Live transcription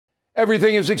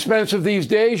Everything is expensive these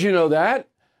days, you know that.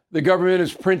 The government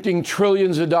is printing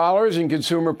trillions of dollars and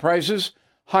consumer prices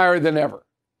higher than ever.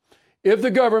 If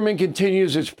the government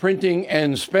continues its printing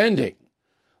and spending,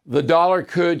 the dollar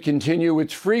could continue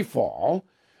its free fall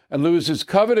and lose its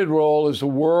coveted role as the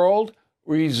world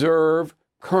reserve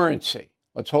currency.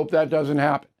 Let's hope that doesn't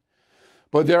happen.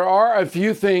 But there are a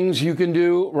few things you can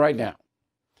do right now.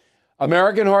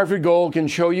 American Hartford Gold can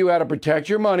show you how to protect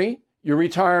your money, your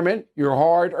retirement, your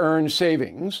hard-earned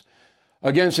savings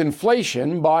against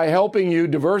inflation by helping you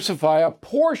diversify a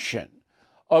portion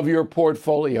of your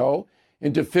portfolio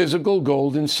into physical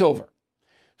gold and silver.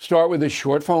 Start with a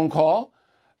short phone call,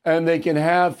 and they can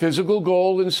have physical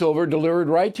gold and silver delivered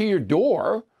right to your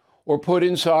door or put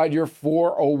inside your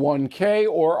 401k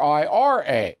or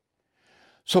IRA.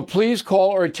 So please call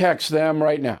or text them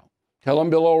right now. Tell them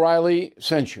Bill O'Reilly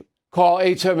sent you. Call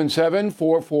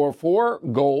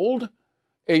 877-444-GOLD,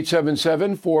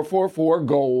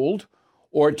 877-444-GOLD,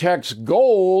 or text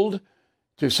GOLD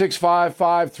to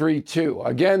 65532.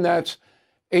 Again, that's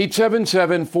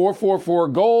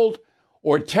 877-444-GOLD,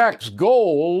 or text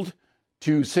GOLD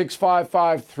to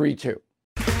 65532.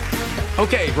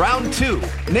 Okay, round two.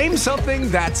 Name something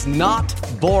that's not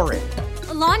boring.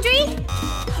 A laundry?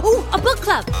 Ooh, a book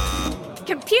club.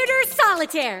 Computer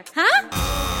solitaire, huh?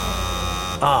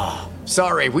 Ah,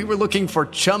 sorry, we were looking for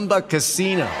Chumba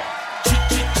Casino.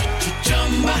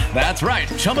 That's right,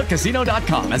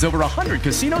 ChumbaCasino.com has over 100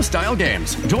 casino-style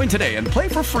games. Join today and play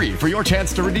for free for your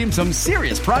chance to redeem some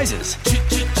serious prizes.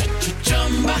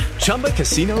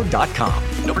 ChumbaCasino.com.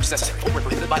 No purchase necessary. Void where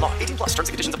prohibited by law. 18 plus terms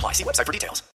and conditions apply. See website for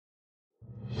details.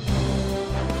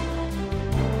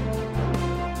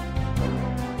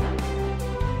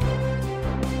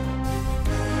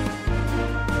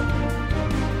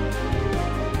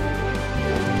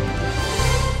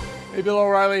 Hey, Bill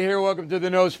O'Reilly here. Welcome to the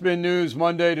No Spin News,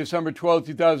 Monday, December 12,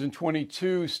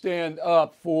 2022. Stand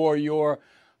up for your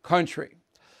country.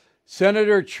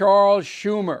 Senator Charles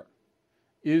Schumer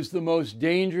is the most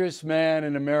dangerous man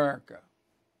in America.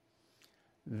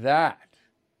 That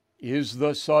is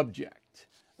the subject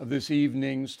of this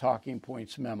evening's Talking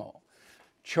Points memo.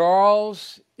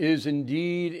 Charles is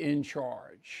indeed in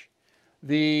charge.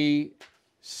 The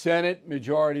Senate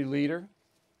Majority Leader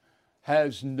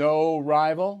has no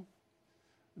rival.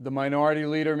 The Minority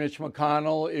Leader, Mitch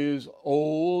McConnell, is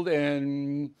old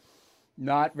and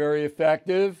not very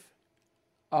effective.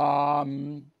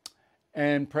 And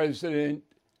President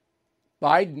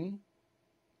Biden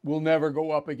will never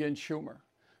go up against Schumer.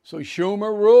 So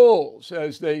Schumer rules,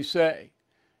 as they say.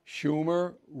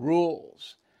 Schumer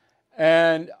rules.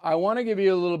 And I want to give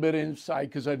you a little bit of insight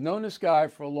because I've known this guy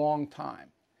for a long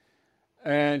time.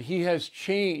 And he has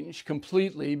changed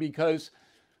completely because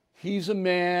he's a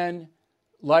man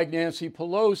like Nancy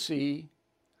Pelosi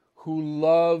who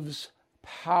loves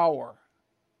power.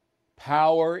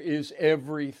 Power is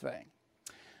everything.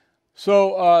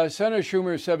 So Senator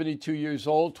Schumer is 72 years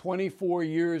old, 24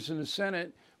 years in the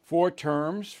Senate, 4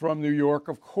 terms from New York,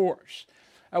 of course.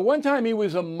 At one time, he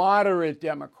was a moderate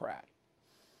Democrat.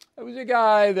 It was a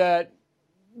guy that,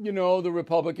 you know, the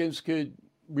Republicans could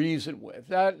reason with.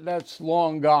 That's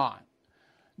long gone.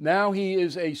 Now he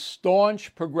is a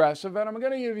staunch progressive, and I'm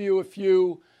going to give you a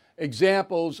few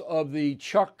examples of the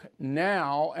Chuck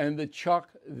now and the Chuck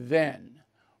then.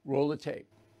 Roll the tape.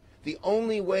 The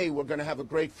only way we're going to have a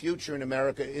great future in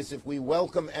America is if we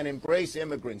welcome and embrace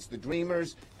immigrants, the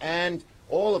dreamers, and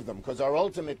all of them, because our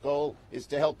ultimate goal is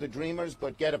to help the dreamers,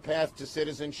 but get a path to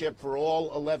citizenship for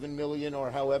all 11 million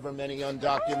or however many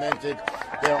undocumented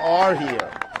there are here.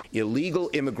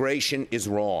 Illegal immigration is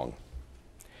wrong.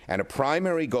 And a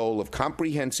primary goal of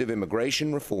comprehensive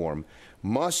immigration reform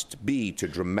must be to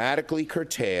dramatically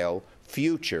curtail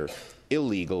future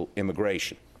illegal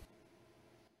immigration.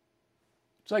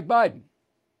 It's like Biden.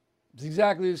 It's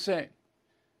exactly the same.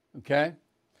 Okay?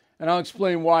 And I'll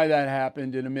explain why that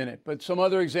happened in a minute. But some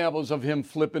other examples of him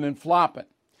flipping and flopping.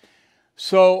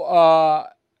 So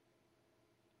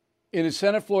in a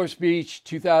Senate floor speech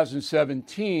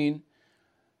 2017,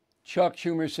 Chuck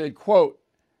Schumer said, quote,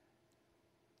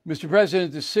 Mr.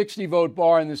 President, the 60-vote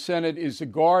bar in the Senate is the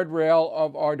guardrail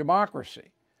of our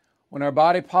democracy. When our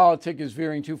body politic is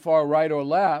veering too far right or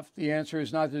left, the answer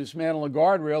is not to dismantle the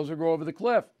guardrails or go over the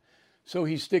cliff. So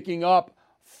he's sticking up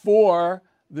for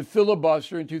the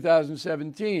filibuster in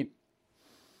 2017.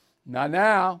 Not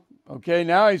now. Okay,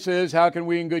 now he says, how can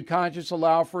we in good conscience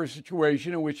allow for a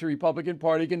situation in which the Republican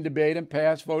Party can debate and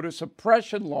pass voter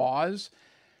suppression laws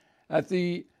at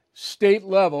the state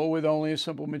level with only a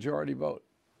simple majority vote?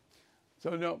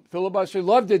 So no, filibuster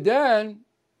loved it then,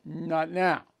 not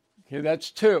now. Okay, that's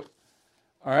 2.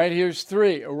 All right, here's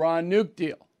 3, Iran nuke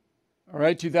deal. All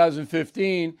right,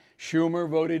 2015, Schumer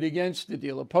voted against the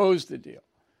deal, opposed the deal.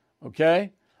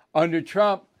 Okay? Under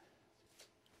Trump,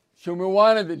 Schumer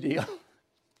wanted the deal.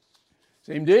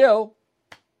 Same deal.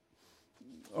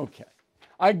 Okay.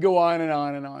 I could go on and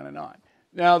on and on and on.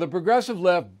 Now, the progressive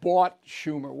left bought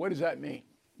Schumer. What does that mean?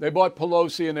 They bought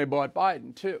Pelosi and they bought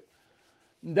Biden, too.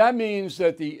 That means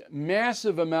that the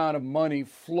massive amount of money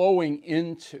flowing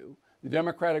into the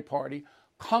Democratic Party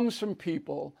comes from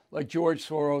people like George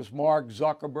Soros, Mark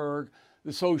Zuckerberg,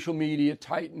 the social media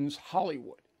titans,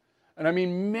 Hollywood. And I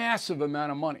mean massive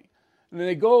amount of money. And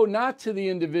they go not to the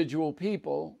individual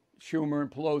people, Schumer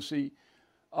and Pelosi,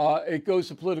 it goes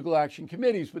to political action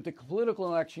committees, but the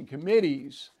political action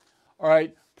committees, all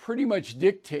right, pretty much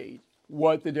dictate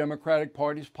what the Democratic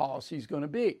Party's policy is going to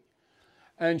be.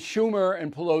 And Schumer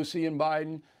and Pelosi and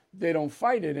Biden, they don't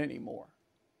fight it anymore.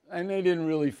 And they didn't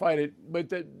really fight it, but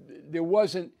there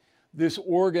wasn't this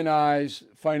organized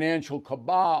financial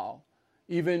cabal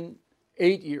even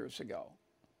 8 years ago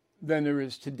than there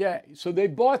is today. So they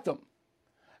bought them,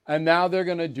 and now they're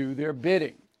going to do their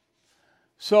bidding.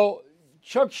 So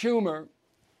Chuck Schumer,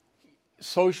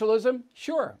 socialism?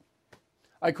 Sure.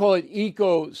 I call it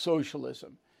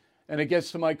eco-socialism. And it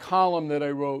gets to my column that I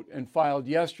wrote and filed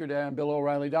yesterday on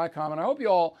BillO'Reilly.com. And I hope you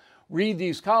all read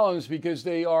these columns because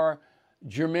they are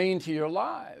germane to your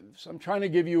lives. I'm trying to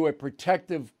give you a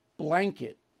protective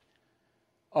blanket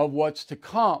of what's to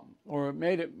come, or it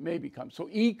may become. So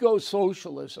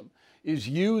eco-socialism is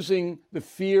using the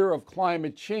fear of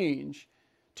climate change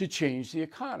to change the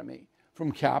economy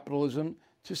from capitalism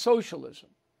to socialism.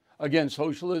 Again,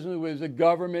 socialism is the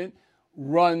government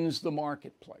runs the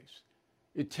marketplace.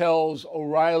 It tells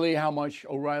O'Reilly how much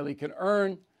O'Reilly can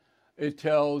earn. It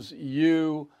tells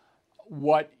you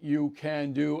what you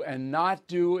can do and not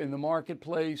do in the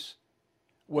marketplace,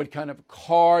 what kind of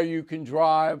car you can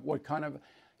drive, what kind of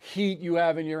heat you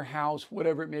have in your house,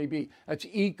 whatever it may be. That's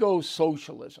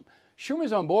eco-socialism.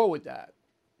 Schumer's on board with that.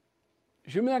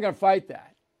 Schumer's not going to fight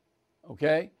that,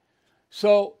 okay?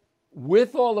 So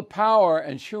with all the power,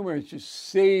 and Schumer is just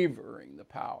savoring the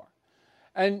power.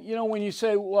 And, you know, when you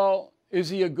say, well, is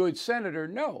he a good senator?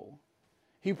 No.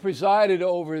 He presided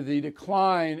over the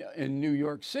decline in New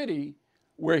York City,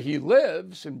 where he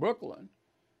lives, in Brooklyn.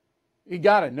 You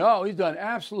got to know, he's done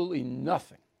absolutely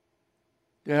nothing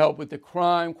to help with the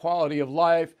crime, quality of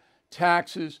life,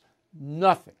 taxes,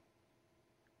 nothing.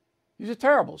 He's a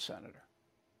terrible senator.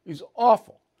 He's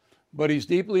awful. But he's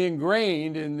deeply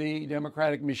ingrained in the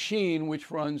Democratic machine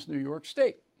which runs New York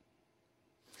State.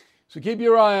 So keep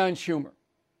your eye on Schumer.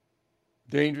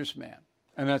 Dangerous man.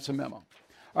 And that's a memo. All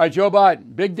right, Joe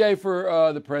Biden. Big day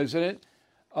for the president.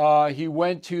 He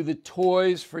went to the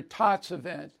Toys for Tots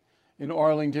event in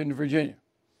Arlington, Virginia.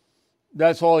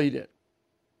 That's all he did.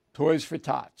 Toys for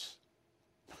Tots.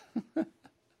 Now,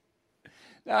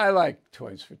 I like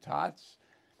Toys for Tots.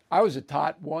 I was a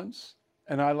tot once,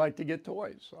 and I like to get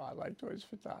toys, so I like Toys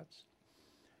for Tots.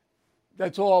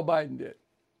 That's all Biden did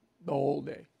the whole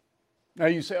day. Now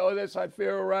you say, oh, that's not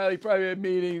fair, O'Reilly. He probably had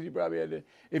meetings. He probably had to.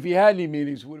 If he had any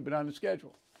meetings, it would have been on the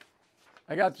schedule.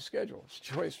 I got the schedule. It's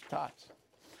Toys for Tots.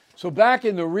 So back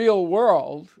in the real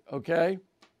world, okay,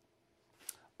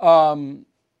 the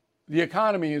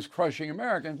economy is crushing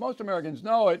Americans. Most Americans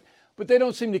know it, but they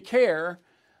don't seem to care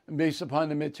based upon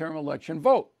the midterm election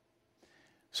vote.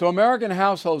 So American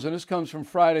households, and this comes from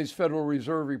Friday's Federal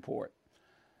Reserve report,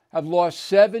 have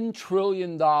lost $7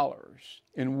 trillion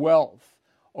in wealth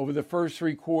over the first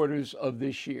 3 quarters of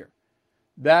this year.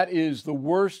 That is the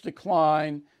worst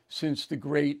decline since the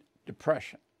Great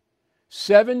Depression.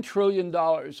 $7 trillion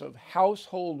of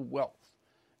household wealth,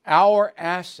 our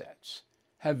assets,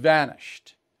 have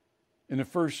vanished in the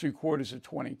first 3 quarters of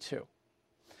 22.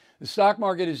 The stock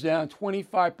market is down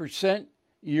 25%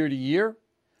 year to year.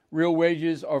 Real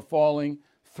wages are falling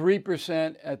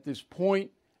 3% at this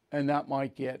point, and that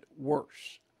might get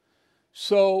worse.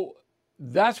 So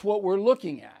that's what we're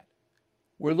looking at.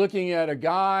 We're looking at a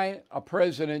guy, a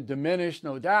president, diminished,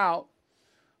 no doubt,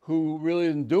 who really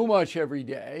didn't do much every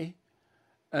day,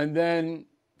 and then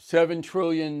 $7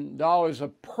 trillion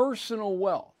of personal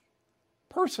wealth,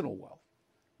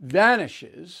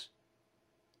 vanishes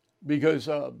because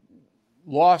of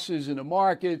losses in the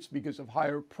markets, because of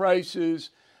higher prices,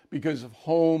 because of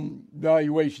home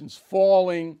valuations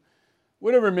falling,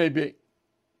 whatever it may be.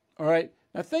 All right?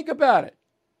 Now think about it.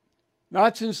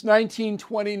 Not since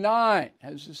 1929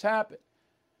 has this happened.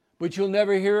 But you'll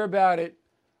never hear about it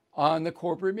on the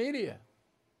corporate media.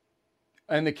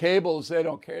 And the cables, they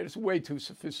don't care. It's way too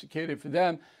sophisticated for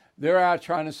them. They're out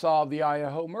trying to solve the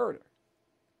Idaho murder.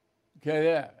 Okay,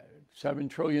 yeah. $7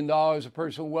 trillion, a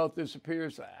personal wealth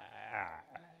disappears.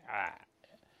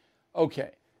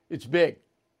 Okay, it's big.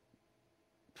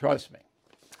 Trust me.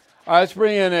 All right, let's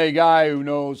bring in a guy who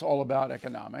knows all about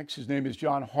economics. His name is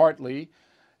John Hartley.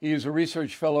 He is a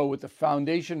research fellow with the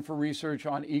Foundation for Research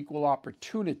on Equal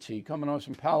Opportunity, coming to us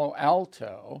from Palo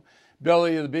Alto,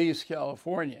 belly of the beast,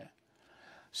 California.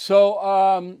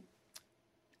 So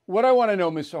what I want to know,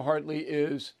 Mr. Hartley,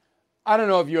 is I don't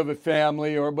know if you have a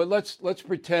family but let's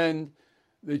pretend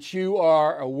that you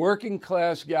are a working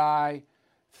class guy,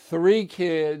 3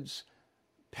 kids,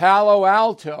 Palo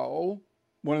Alto,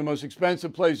 one of the most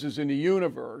expensive places in the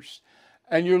universe,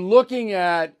 and you're looking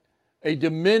at a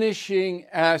diminishing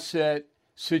asset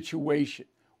situation.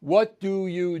 What do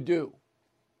you do?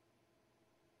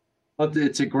 Well,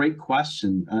 it's a great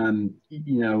question.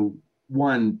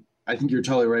 One, I think you're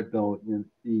totally right, Bill.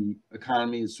 The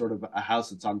economy is sort of a house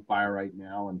that's on fire right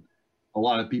now, and a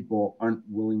lot of people aren't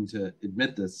willing to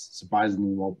admit this.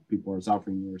 Surprisingly, while people are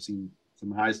suffering, we're seeing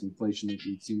some of the highest inflation that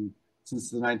we've seen since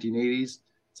the 1980s,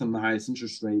 some of the highest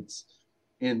interest rates,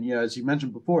 and as you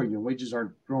mentioned before, wages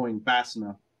aren't growing fast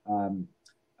enough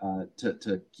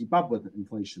to keep up with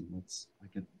inflation. That's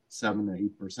like at 7 to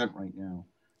 8% right now.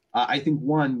 I think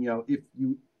one,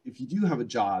 if you do have a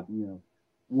job,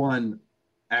 one,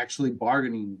 actually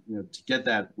bargaining, to get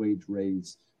that wage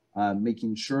raise,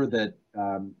 making sure that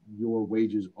your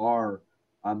wages are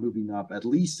moving up at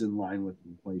least in line with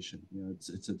inflation.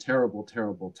 It's a terrible,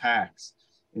 terrible tax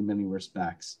in many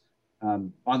respects.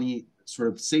 On the sort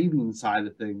of saving side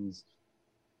of things,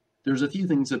 there's a few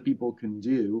things that people can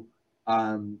do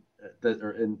that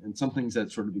are, and some things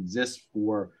that sort of exist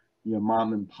for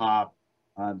mom and pop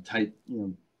type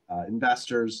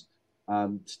investors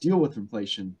to deal with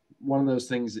inflation. One of those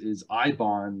things is I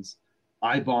bonds.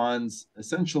 I bonds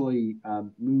essentially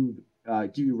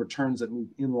give you returns that move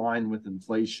in line with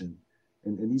inflation,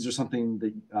 and these are something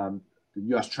that the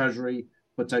U.S. Treasury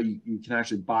puts out. You can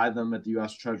actually buy them at the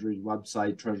U.S. Treasury's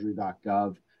website,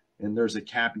 treasury.gov, and there's a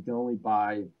cap. You can only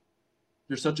buy.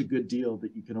 They're such a good deal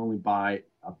that you can only buy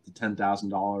up to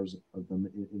 $10,000 of them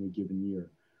in a given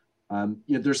year.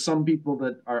 There's some people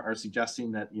that are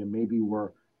suggesting that maybe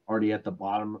we're already at the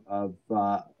bottom of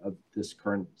this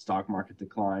current stock market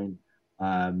decline,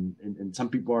 and some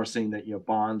people are saying that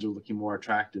bonds are looking more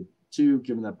attractive too,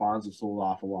 given that bonds have sold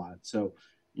off a lot. So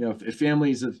if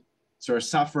families have sort of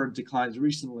suffered declines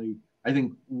recently, I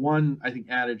think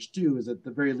adage too is at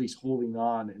the very least holding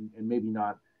on and maybe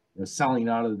not selling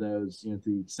out of those to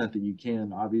the extent that you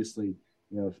can. Obviously,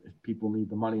 if people need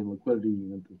the money and liquidity,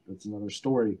 that's another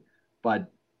story.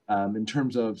 But in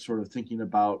terms of sort of thinking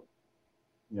about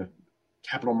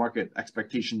capital market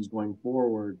expectations going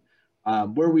forward,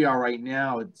 where we are right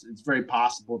now, it's very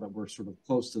possible that we're sort of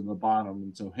close to the bottom,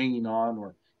 and so hanging on,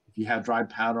 or if you have dry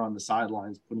powder on the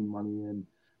sidelines, putting money in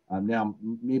now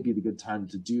may be the good time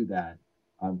to do that.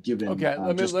 Given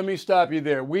let me stop you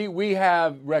there. We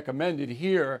have recommended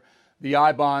here the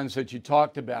I bonds that you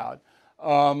talked about.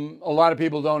 A lot of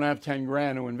people don't have 10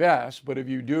 grand to invest, but if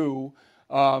you do,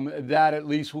 that at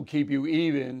least will keep you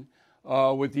even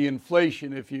with the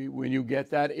inflation when you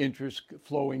get that interest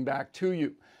flowing back to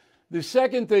you. The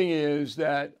second thing is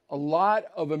that a lot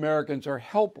of Americans are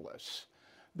helpless.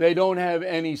 They don't have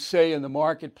any say in the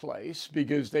marketplace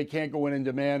because they can't go in and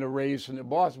demand a raise from the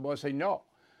boss. The boss say, no,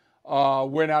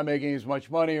 we're not making as much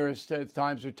money, or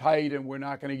times are tight and we're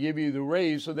not going to give you the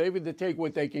raise. So they have to take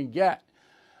what they can get.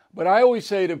 But I always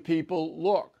say to people,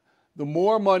 look, the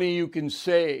more money you can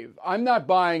save. I'm not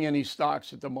buying any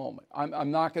stocks at the moment.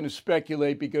 I'm not going to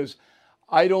speculate because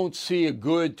I don't see a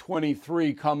good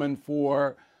 23 coming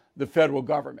for the federal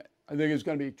government. I think there's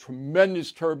going to be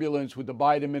tremendous turbulence with the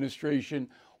Biden administration,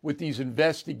 with these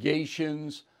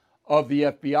investigations of the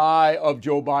FBI, of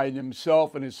Joe Biden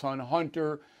himself and his son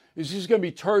Hunter. It's just going to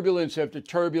be turbulence after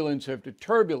turbulence after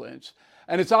turbulence.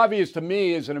 And it's obvious to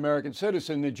me as an American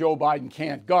citizen that Joe Biden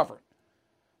can't govern.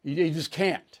 He just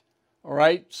can't. All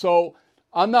right. So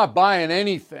I'm not buying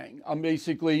anything. I'm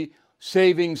basically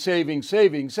saving,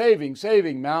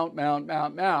 mount.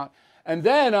 And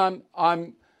then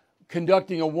I'm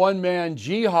conducting a one-man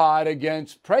jihad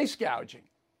against price gouging.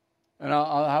 And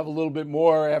I'll have a little bit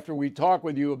more after we talk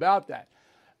with you about that.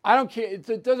 I don't care.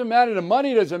 It doesn't matter. The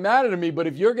money doesn't matter to me. But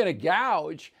if you're going to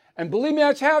gouge, and believe me,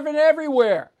 that's happening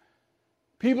everywhere.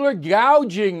 People are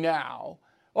gouging now.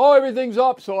 Oh, everything's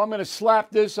up, so I'm going to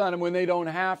slap this on them when they don't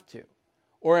have to.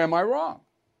 Or am I wrong?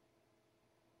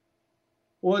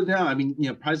 Well, no, I mean,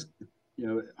 price,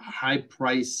 high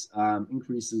price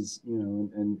increases,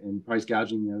 and price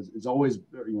gouging, is always,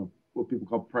 what people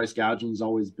call price gouging has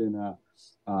always been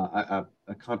a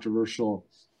controversial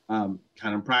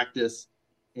kind of practice.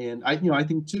 And I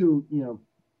think too,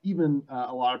 even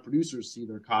a lot of producers see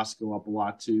their costs go up a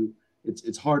lot too.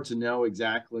 It's hard to know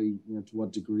exactly, to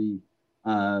what degree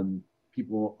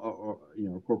people or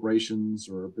corporations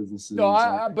or businesses.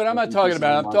 No, but I'm not talking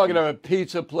about. I'm talking about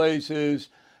pizza places,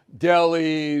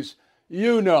 delis.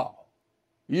 You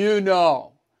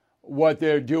know what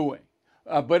they're doing.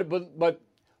 But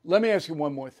let me ask you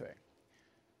one more thing.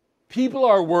 People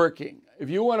are working. If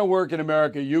you want to work in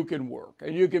America, you can work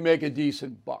and you can make a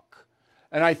decent buck.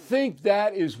 And I think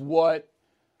that is what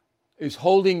is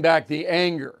holding back the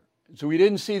anger. So we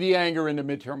didn't see the anger in the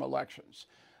midterm elections.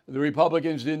 The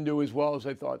Republicans didn't do as well as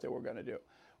they thought they were going to do.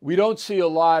 We don't see a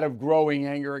lot of growing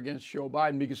anger against Joe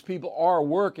Biden because people are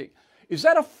working. Is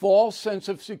that a false sense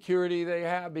of security they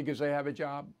have because they have a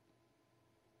job?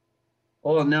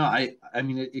 Oh, no, I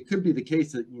mean, it could be the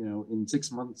case that, in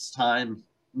 6 months' time,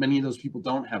 many of those people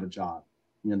don't have a job.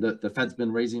 The Fed's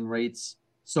been raising rates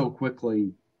so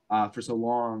quickly for so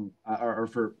long, or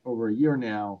for over a year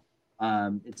now.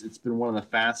 It's been one of the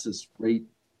fastest rate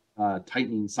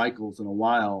tightening cycles in a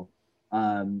while.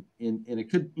 And it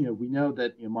could, we know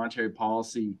that monetary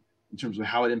policy in terms of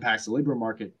how it impacts the labor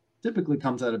market typically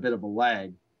comes at a bit of a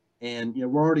lag. And,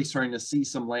 we're already starting to see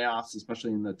some layoffs,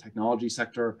 especially in the technology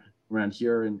sector around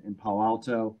here in Palo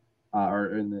Alto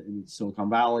or in Silicon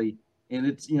Valley. And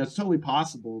it's totally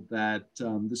possible that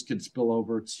this could spill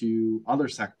over to other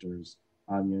sectors,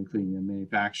 including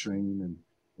manufacturing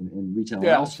and retail.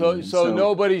 Yeah, so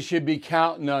nobody should be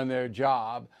counting on their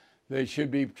job. They should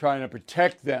be trying to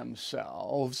protect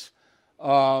themselves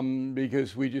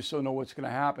because we just don't know what's going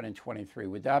to happen in 23.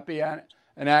 Would that be an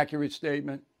accurate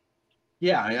statement?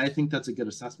 Yeah, I think that's a good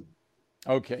assessment.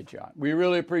 Okay, John. We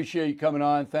really appreciate you coming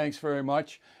on. Thanks very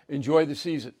much. Enjoy the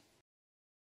season.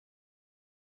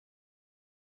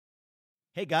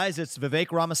 Hey guys, it's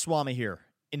Vivek Ramaswamy here,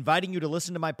 inviting you to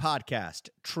listen to my podcast,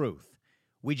 Truth.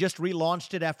 We just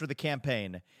relaunched it after the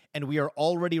campaign, and we are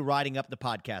already riding up the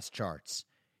podcast charts.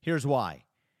 Here's why.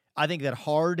 I think that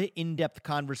hard, in-depth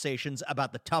conversations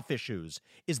about the tough issues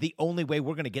is the only way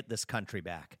we're going to get this country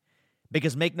back.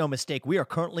 Because make no mistake, we are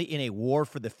currently in a war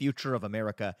for the future of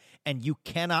America, and you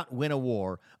cannot win a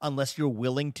war unless you're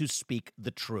willing to speak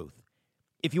the truth.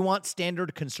 If you want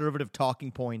standard conservative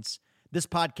talking points, this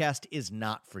podcast is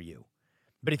not for you.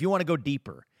 But if you want to go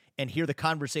deeper and hear the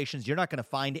conversations you're not going to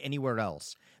find anywhere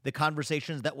else, the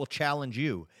conversations that will challenge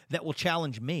you, that will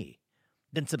challenge me,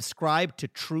 then subscribe to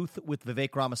Truth with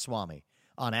Vivek Ramaswamy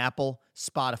on Apple,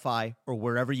 Spotify, or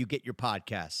wherever you get your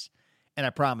podcasts. And I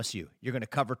promise you, you're going to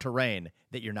cover terrain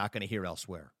that you're not going to hear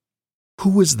elsewhere.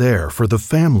 Who is there for the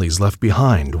families left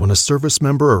behind when a service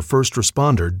member or first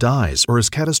responder dies or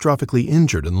is catastrophically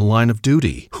injured in the line of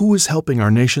duty? Who is helping our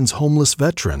nation's homeless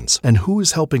veterans? And who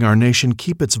is helping our nation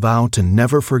keep its vow to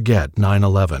never forget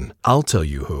 9/11? I'll tell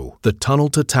you who. The Tunnel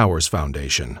to Towers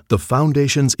Foundation. The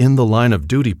foundation's In the Line of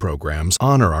Duty programs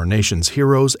honor our nation's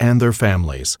heroes and their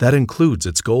families. That includes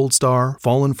its Gold Star,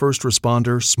 Fallen First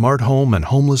Responder, Smart Home, and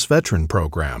Homeless Veteran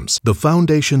programs. The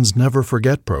foundation's Never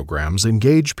Forget programs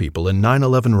engage people in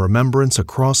 9/11 remembrance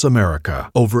across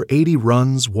America. Over 80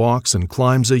 runs, walks, and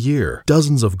climbs a year,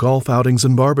 dozens of golf outings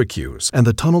and barbecues, and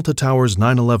the Tunnel to Towers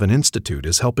 9/11 Institute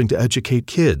is helping to educate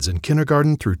kids in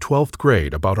kindergarten through 12th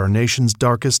grade about our nation's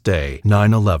darkest day,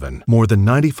 9/11. More than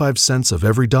 95 cents of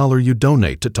every dollar you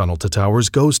donate to Tunnel to Towers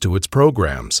goes to its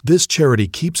programs. This charity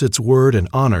keeps its word and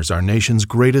honors our nation's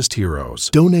greatest heroes.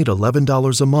 Donate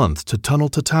 $11 a month to Tunnel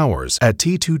to Towers at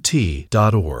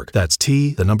T2T.org. That's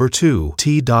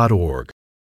T2T.org.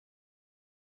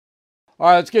 All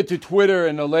right, let's get to Twitter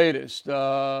and the latest.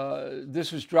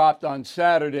 This was dropped on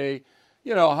Saturday.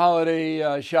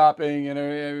 Holiday shopping,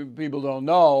 and people don't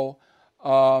know.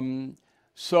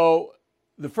 So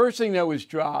the first thing that was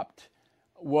dropped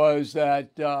was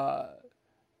that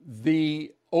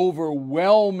the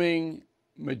overwhelming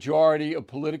majority of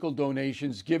political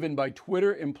donations given by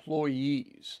Twitter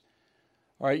employees.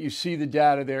 All right, you see the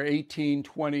data there, 18,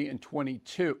 20, and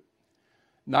 22.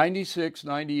 96,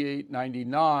 98,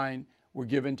 99 were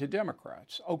given to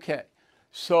Democrats. Okay,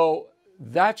 so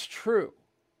that's true.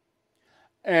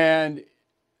 And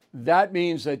that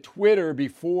means that Twitter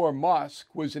before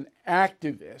Musk was an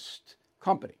activist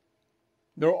company.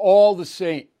 They're all the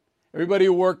same. Everybody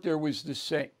who worked there was the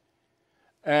same.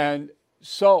 And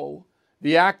so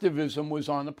the activism was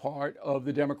on the part of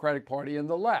the Democratic Party and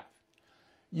the left.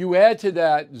 You add to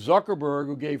that Zuckerberg,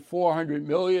 who gave $400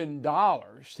 million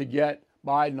to get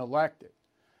Biden elected.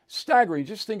 Staggering.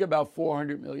 Just think about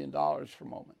 $400 million for a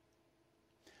moment.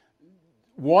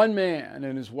 One man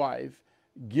and his wife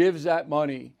gives that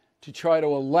money to try to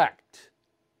elect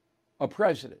a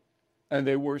president. and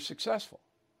they were successful.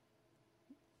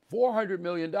 $400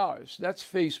 million, that's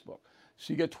Facebook.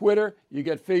 So you get Twitter, you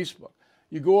get Facebook.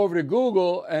 You go over to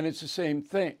Google, and it's the same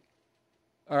thing.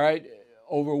 All right?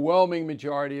 Overwhelming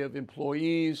majority of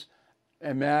employees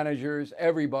and managers,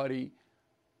 everybody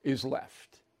is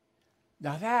left.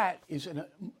 Now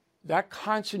that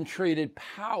concentrated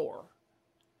power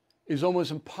is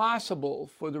almost impossible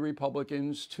for the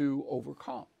Republicans to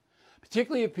overcome,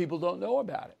 particularly if people don't know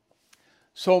about it.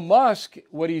 So Musk,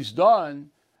 what he's done,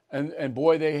 and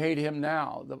boy, they hate him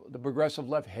now. The progressive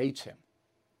left hates him.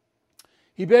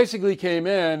 He basically came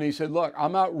in and he said, look,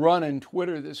 I'm not running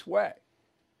Twitter this way.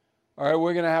 All right,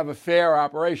 we're going to have a fair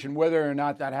operation. Whether or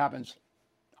not that happens,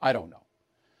 I don't know.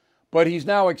 But he's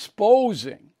now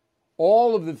exposing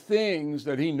all of the things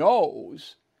that he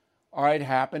knows, all right,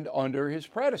 happened under his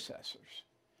predecessors.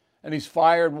 And he's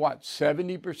fired,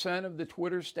 70% of the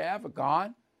Twitter staff are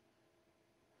gone?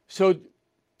 So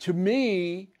to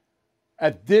me,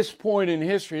 at this point in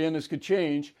history, and this could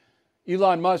change,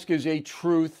 Elon Musk is a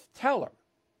truth teller.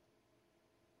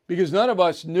 Because none of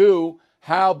us knew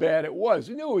how bad it was.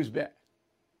 We knew it was bad.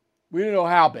 We didn't know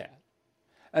how bad.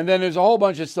 And then there's a whole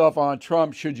bunch of stuff on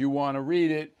Trump, should you want to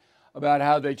read it, about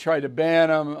how they tried to ban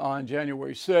him on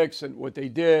January 6th and what they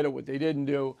did or what they didn't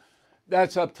do.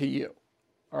 That's up to you.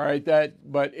 All right,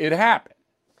 but it happened.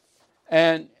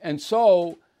 And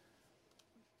so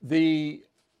the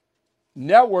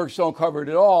networks don't cover it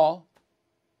at all.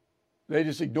 They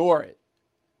just ignore it.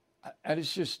 And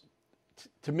it's just,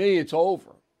 to me, it's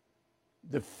over.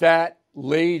 The fat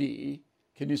lady,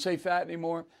 can you say fat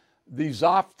anymore? The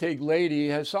Zoftig lady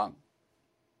has sung.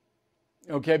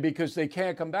 Okay, because they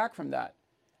can't come back from that.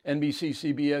 NBC,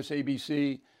 CBS,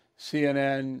 ABC,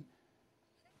 CNN,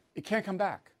 it can't come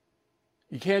back.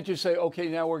 You can't just say, okay,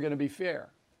 now we're going to be fair.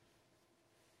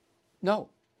 No,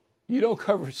 you don't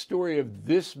cover a story of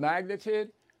this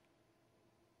magnitude.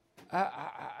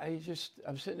 I'm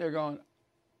sitting there going,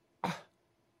 ah.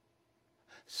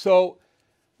 So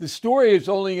the story is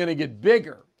only going to get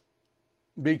bigger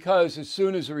because as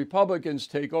soon as the Republicans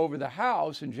take over the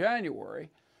House in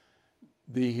January,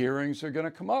 the hearings are going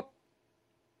to come up.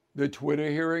 The Twitter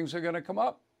hearings are going to come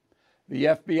up. The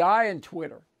FBI and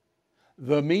Twitter,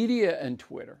 the media and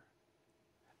Twitter,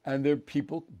 and there are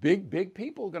people, big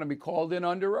people, going to be called in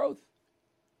under oath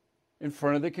in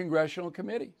front of the congressional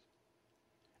committee.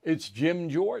 It's Jim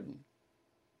Jordan.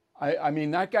 I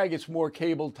mean, that guy gets more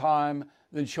cable time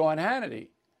than Sean Hannity.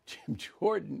 Jim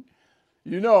Jordan,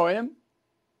 you know him.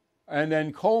 And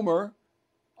then Comer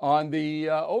on the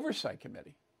Oversight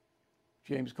Committee.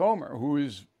 James Comer,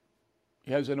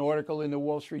 he has an article in the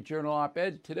Wall Street Journal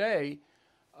op-ed today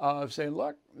saying,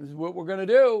 look, this is what we're going to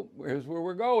do. Here's where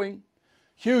we're going.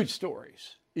 Huge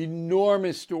stories,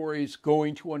 enormous stories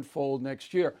going to unfold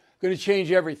next year. Going to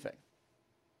change everything.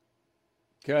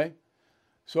 Okay?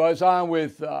 So I was on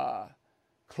with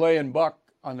Clay and Buck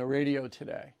on the radio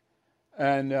today,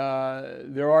 and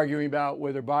they're arguing about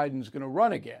whether Biden's going to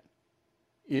run again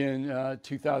in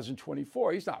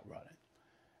 2024. He's not running.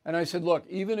 And I said, look,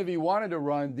 even if he wanted to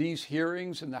run these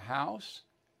hearings in the House,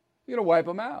 you're going to wipe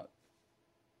him out.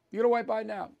 You're going to wipe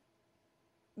Biden out.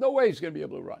 No way he's going to be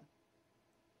able to run.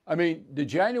 I mean, the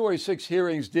January 6th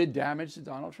hearings did damage to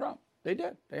Donald Trump. They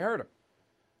did. They hurt him.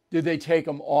 Did they take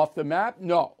him off the map?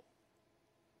 No.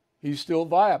 He's still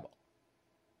viable.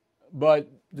 But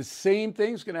the same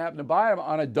thing's going to happen to Biden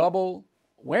on a double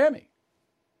whammy.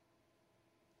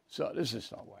 So this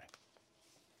is no way.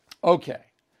 Okay.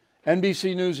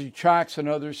 NBC News retracts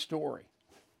another story.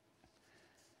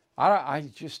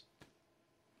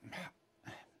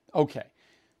 Okay.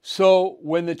 So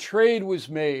when the trade was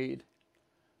made,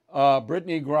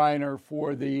 Brittany Griner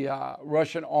for the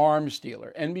Russian arms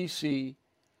dealer, NBC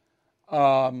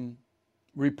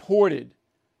reported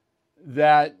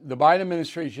that the Biden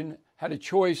administration had a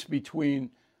choice between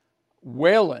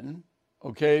Whelan,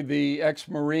 okay, the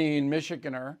ex-Marine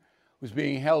Michiganer, was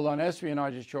being held on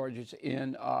espionage charges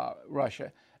in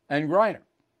Russia, and Griner.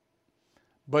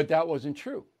 But that wasn't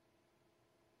true.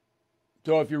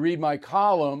 So if you read my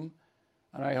column,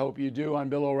 and I hope you do on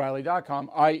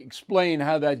BillO'Reilly.com, I explain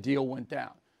how that deal went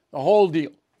down. The whole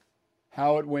deal,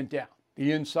 how it went down,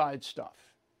 the inside stuff,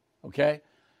 okay?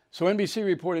 So NBC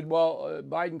reported, well,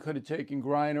 Biden could have taken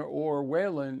Griner or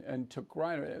Whelan and took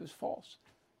Griner. It was false,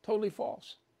 totally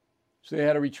false. So they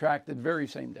had to retract it the very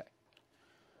same day.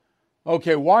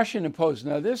 Okay, Washington Post.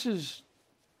 Now, this is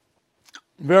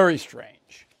very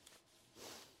strange.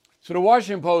 So the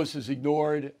Washington Post has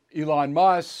ignored Elon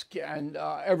Musk and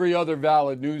every other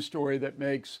valid news story that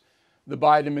makes the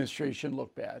Biden administration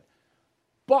look bad.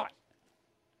 But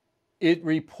it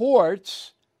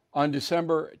reports on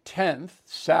December 10th,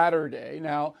 Saturday.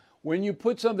 Now, when you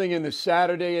put something in the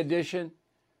Saturday edition,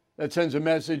 that sends a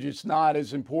message it's not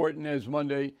as important as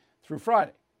Monday through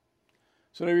Friday.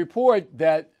 So they report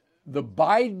that the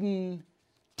Biden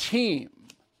team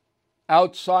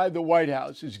outside the White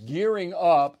House is gearing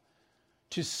up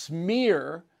to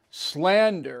smear,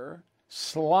 slander,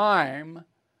 slime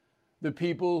the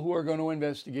people who are going to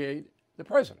investigate the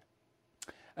president.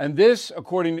 And this,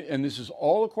 this is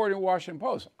all according to Washington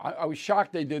Post. I was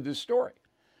shocked they did this story.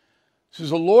 This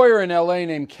is a lawyer in LA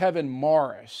named Kevin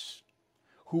Morris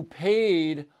who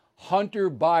paid Hunter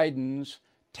Biden's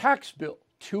tax bill,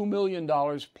 $2 million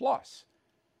plus.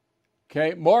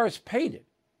 Okay, Morris paid it.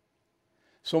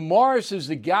 So Morris is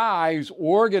the guy who's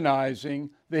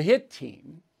organizing the hit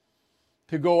team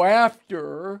to go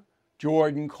after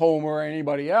Jordan, Comer, or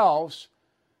anybody else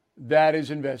that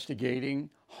is investigating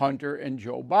Hunter and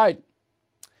Joe Biden.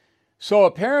 So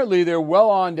apparently they're well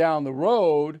on down the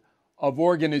road of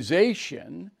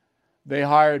organization. They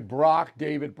hired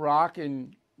David Brock,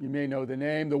 and you may know the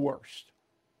name, the worst.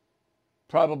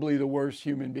 Probably the worst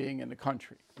human being in the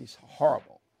country. He's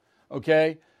horrible.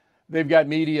 Okay? They've got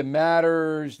Media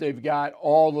Matters. They've got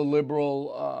all the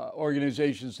liberal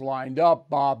organizations lined up.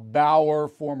 Bob Bauer,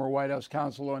 former White House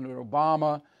counsel under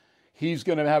Obama, he's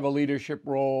going to have a leadership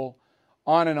role,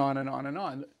 on and on and on and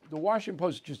on. The Washington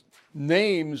Post just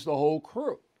names the whole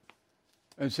crew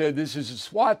and said this is a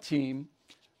SWAT team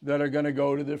that are going to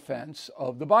go to the defense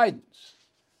of the Bidens.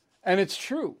 And it's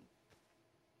true.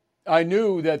 I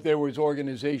knew that there was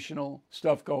organizational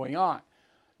stuff going on.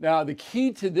 Now, the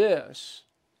key to this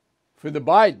for the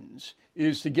Bidens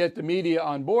is to get the media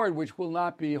on board, which will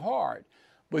not be hard.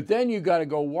 But then you got to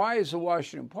go, why is the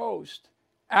Washington Post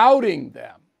outing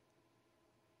them?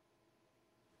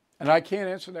 And I can't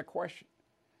answer that question.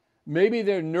 Maybe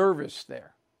they're nervous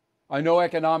there. I know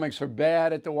economics are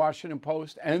bad at the Washington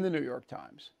Post and the New York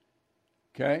Times.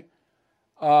 Okay?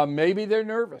 Maybe they're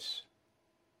nervous.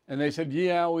 And they said,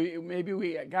 yeah, maybe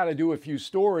we got to do a few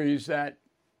stories that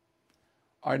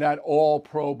are not all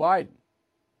pro-Biden.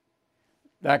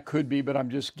 That could be, but I'm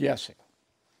just guessing.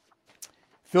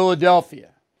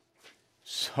 Philadelphia.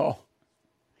 So,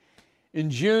 in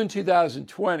June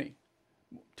 2020,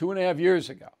 2.5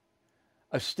 years ago,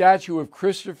 a statue of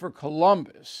Christopher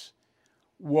Columbus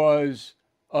was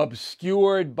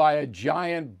obscured by a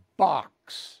giant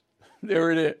box.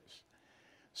 There it is.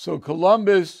 So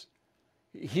Columbus,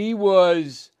 he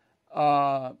was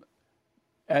in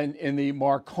the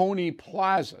Marconi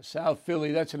Plaza, South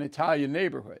Philly. That's an Italian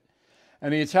neighborhood.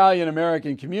 And the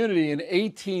Italian-American community in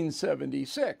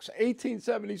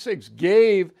 1876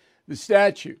 gave the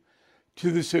statue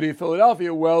to the city of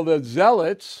Philadelphia. Well, the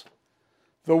zealots,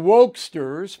 the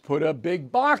wokesters, put a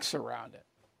big box around it.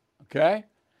 Okay?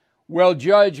 Well,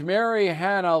 Judge Mary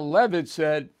Hannah Leavitt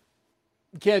said,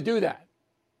 you can't do that.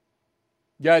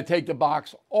 You got to take the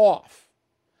box off.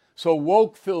 So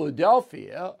woke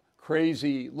Philadelphia,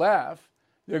 crazy left,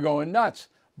 they're going nuts.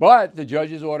 But the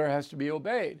judge's order has to be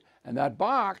obeyed. And that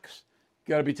box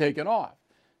got to be taken off.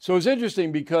 So it's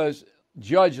interesting because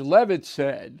Judge Leavitt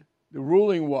said, the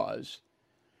ruling was,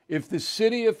 if the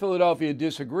city of Philadelphia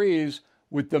disagrees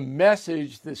with the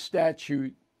message the statue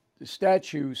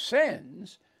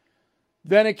sends,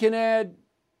 then it can add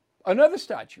another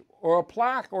statue or a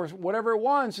plaque or whatever it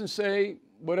wants and say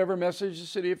whatever message the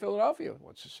city of Philadelphia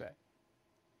wants to say.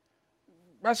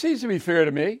 That seems to be fair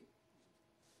to me.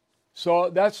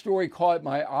 So that story caught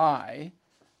my eye,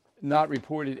 not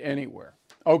reported anywhere.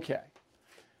 Okay.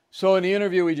 So in the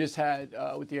interview we just had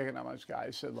with the economics guy,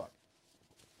 I said, look,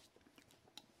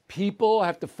 people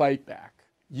have to fight back.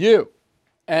 You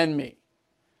and me.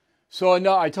 So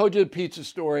no, I told you the pizza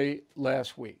story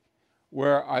last week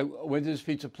where I went to this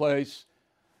pizza place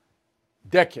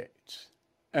decades.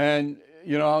 And,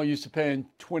 you know, I used to pay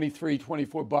 $23,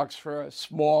 $24 for a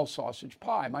small sausage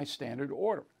pie, my standard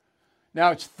order.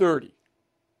 Now it's 30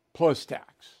 plus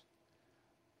tax.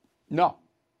 No,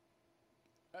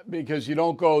 because you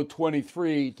don't go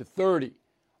 23 to 30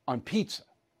 on pizza.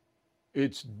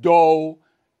 It's dough,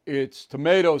 it's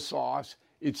tomato sauce,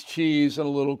 it's cheese and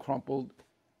a little crumpled.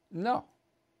 No.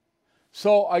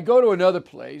 So I go to another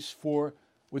place for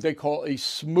what they call a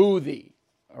smoothie,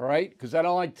 all right? Because I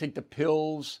don't like to take the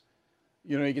pills.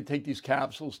 You know, you can take these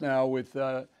capsules now with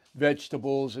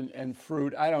vegetables and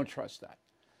fruit. I don't trust that.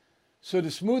 So the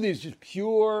smoothie is just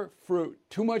pure fruit.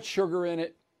 Too much sugar in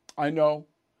it, I know.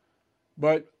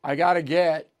 But I got to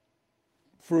get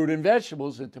fruit and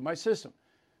vegetables into my system.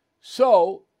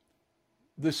 So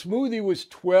the smoothie was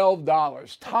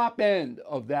 $12, top end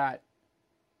of that.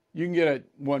 You can get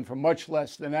one for much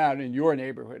less than that in your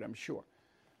neighborhood, I'm sure.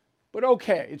 But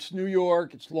okay, it's New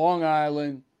York, it's Long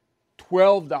Island,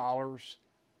 $12.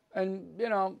 And,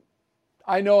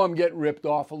 I know I'm getting ripped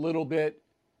off a little bit,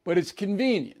 but it's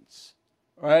convenience.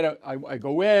 All right, I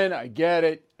go in, I get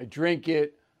it, I drink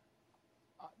it.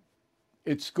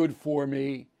 It's good for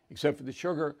me, except for the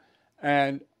sugar,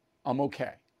 and I'm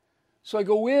okay. So I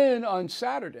go in on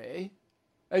Saturday,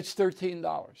 it's $13.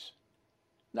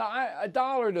 Now, a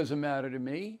dollar doesn't matter to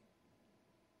me.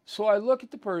 So I look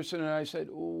at the person and I said,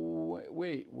 oh,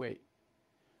 wait.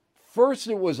 First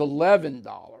it was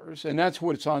 $11, and that's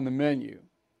what's on the menu,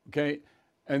 okay?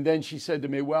 And then she said to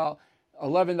me, well,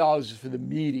 $11 is for the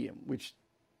medium, which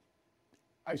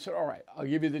I said, all right, I'll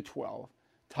give you the 12,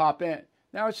 top end.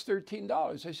 Now it's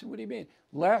 $13. I said, what do you mean?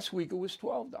 Last week it was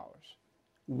 $12.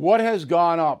 What has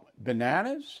gone up?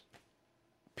 Bananas?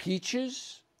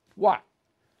 Peaches? What?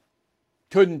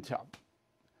 Couldn't tell.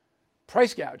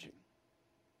 Price gouging.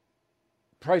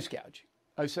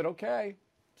 I said, okay,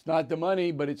 it's not the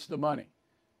money, but it's the money.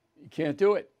 You can't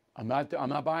do it. I'm not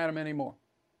buying them anymore.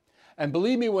 And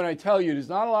believe me when I tell you, there's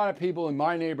not a lot of people in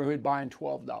my neighborhood buying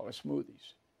 $12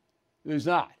 smoothies. There's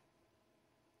not.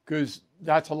 Because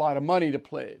that's a lot of money to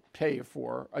pay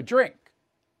for a drink.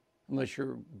 Unless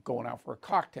you're going out for a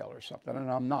cocktail or something, and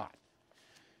I'm not.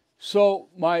 So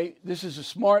this is a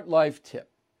smart life tip.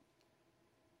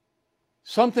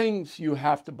 Some things you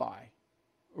have to buy,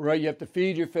 right? You have to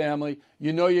feed your family.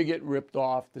 You know you're getting ripped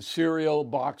off. The cereal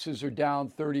boxes are down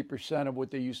 30% of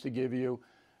what they used to give you.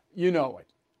 You know it.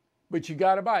 But you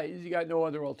got to buy it. You got no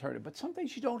other alternative. But some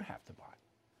things you don't have to buy.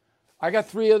 I got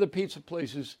 3 other pizza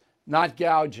places not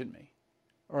gouging me.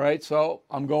 All right, so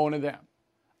I'm going to them.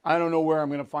 I don't know where I'm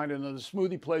going to find another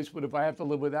smoothie place, but if I have to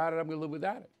live without it, I'm going to live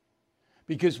without it.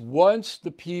 Because once the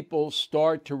people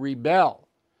start to rebel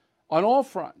on all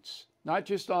fronts, not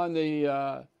just on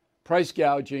the price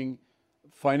gouging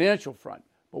financial front,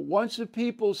 but once the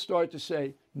people start to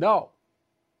say, no,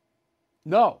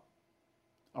 all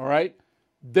right,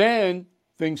 then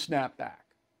things snap back.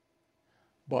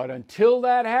 But until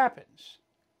that happens,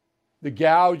 the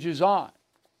gouge is on.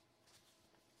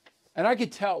 And I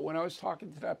could tell when I was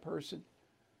talking to that person,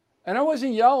 and I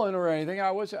wasn't yelling or anything.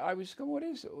 I was going, what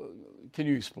is it? Can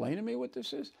you explain to me what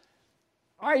this is?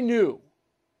 I knew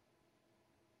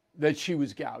that she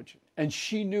was gouging, and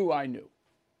she knew I knew.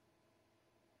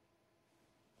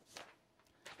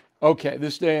 Okay,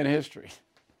 this day in history,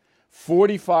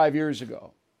 45 years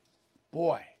ago,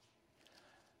 boy,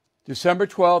 December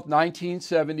 12th,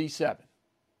 1977,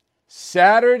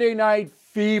 Saturday Night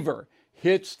Fever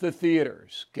hits the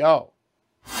theaters. Go.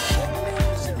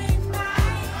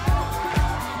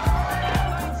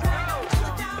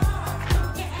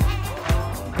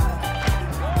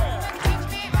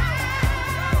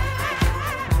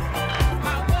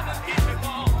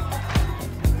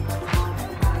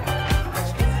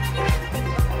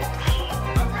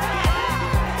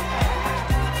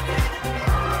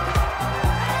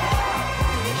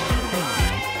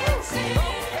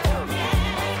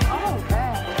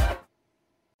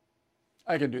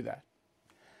 I can do that.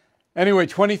 Anyway,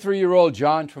 23-year-old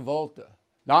John Travolta,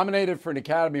 nominated for an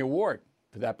Academy Award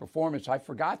for that performance. I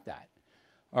forgot that.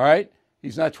 All right?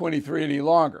 He's not 23 any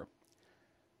longer.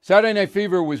 Saturday Night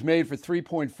Fever was made for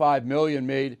 $3.5 million,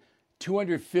 made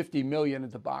 $250 million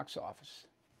at the box office.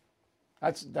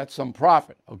 That's some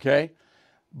profit, okay?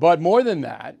 But more than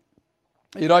that,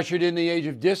 it ushered in the age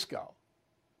of disco.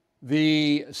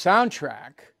 The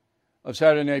soundtrack of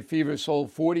Saturday Night Fever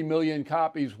sold 40 million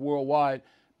copies worldwide.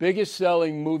 Biggest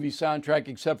selling movie soundtrack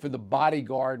except for The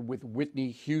Bodyguard with Whitney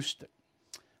Houston.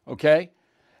 Okay?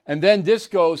 And then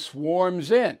disco swarms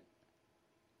in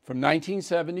from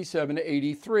 1977 to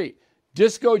 83.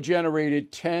 Disco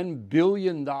generated $10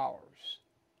 billion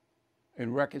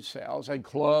in record sales and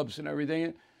clubs and everything.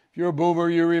 If you're a boomer,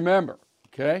 you remember.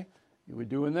 Okay? You were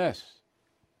doing this.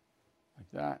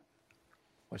 Like that.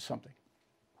 Or something.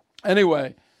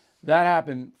 Anyway, that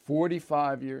happened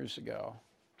 45 years ago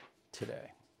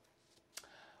today.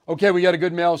 Okay, we got a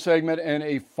good mail segment and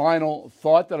a final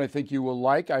thought that I think you will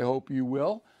like. I hope you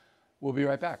will. We'll be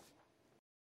right back.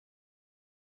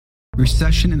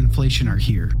 Recession and inflation are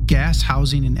here. Gas,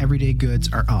 housing, and everyday goods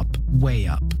are up, way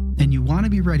up. And you want to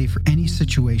be ready for any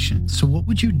situation. So what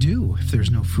would you do if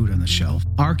there's no food on the shelf?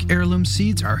 ARC Heirloom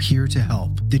Seeds are here to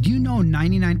help. Did you know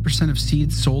 99% of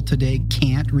seeds sold today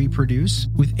can't reproduce?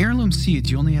 With Heirloom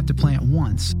Seeds, you only have to plant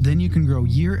once. Then you can grow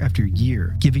year after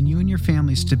year, giving you and your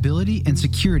family stability and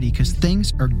security because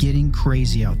things are getting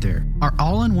crazy out there. Our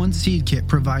all-in-one seed kit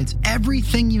provides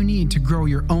everything you need to grow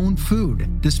your own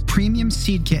food. This premium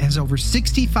seed kit has over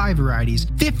 65 varieties,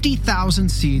 50,000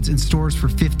 seeds, and stores for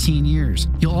 15 years.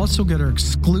 You'll also also get our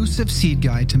exclusive seed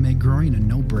guide to make growing a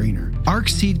no-brainer. ARC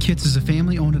Seed Kits is a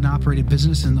family-owned and operated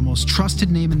business and the most trusted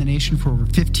name in the nation for over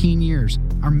 15 years.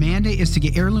 Our mandate is to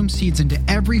get heirloom seeds into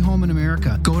every home in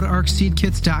America. Go to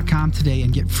arcseedkits.com today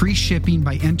and get free shipping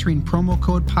by entering promo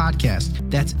code podcast.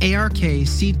 That's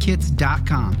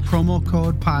ARKseedkits.com, promo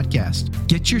code podcast.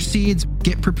 Get your seeds,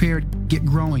 get prepared, get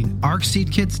growing.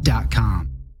 arcseedkits.com.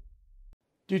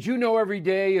 Did you know every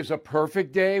day is a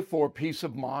perfect day for peace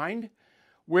of mind?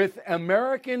 With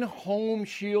American Home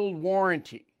Shield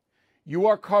Warranty, you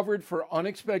are covered for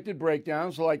unexpected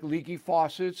breakdowns like leaky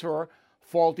faucets or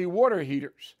faulty water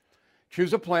heaters.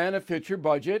 Choose a plan that fits your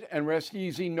budget and rest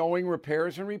easy knowing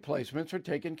repairs and replacements are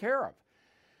taken care of.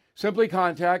 Simply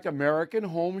contact American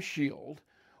Home Shield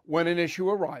when an issue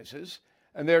arises,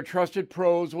 and their trusted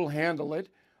pros will handle it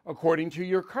according to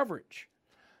your coverage.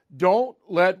 Don't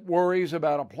let worries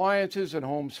about appliances and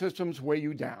home systems weigh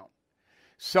you down.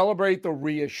 Celebrate the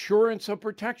reassurance of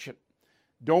protection.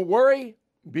 Don't worry,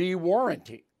 be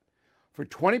warranty. For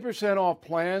 20% off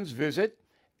plans, visit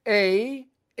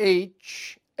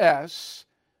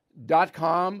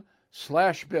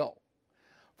ahs.com/bill.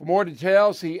 For more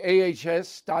details, see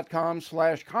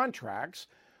ahs.com/contracts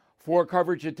for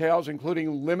coverage details,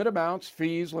 including limit amounts,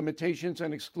 fees, limitations,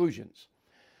 and exclusions.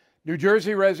 New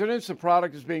Jersey residents, the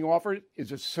product is being offered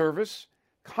is a service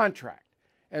contract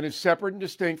and is separate and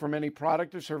distinct from any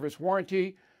product or service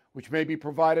warranty, which may be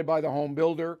provided by the home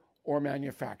builder or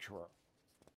manufacturer.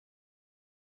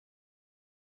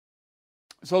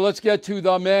 So let's get to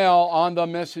the mail on the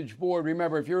message board.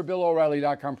 Remember, if you're a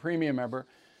BillO'Reilly.com premium member,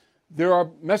 there are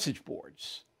message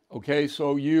boards. Okay,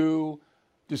 so you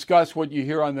discuss what you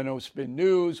hear on the No Spin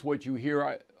News, what you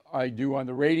hear I do on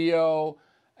the radio,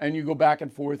 and you go back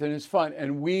and forth, and it's fun.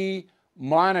 And we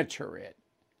monitor it.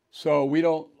 So we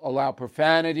don't allow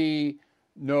profanity,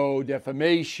 no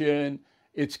defamation.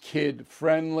 It's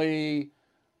kid-friendly,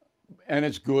 and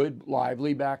it's good,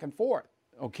 lively back and forth.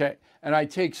 Okay, and I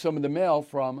take some of the mail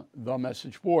from the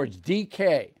message boards.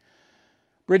 DK.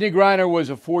 Brittany Griner was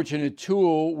a fortunate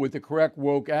tool with the correct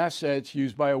woke assets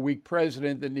used by a weak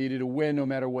president that needed a win no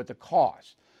matter what the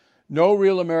cost. No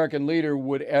real American leader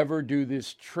would ever do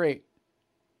this trait.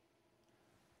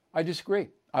 I disagree.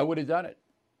 I would have done it.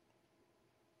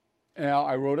 Now,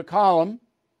 I wrote a column,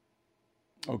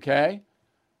 okay,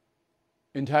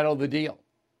 entitled The Deal.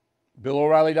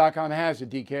 BillO'Reilly.com has it,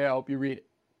 DK. I hope you read it.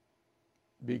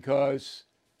 Because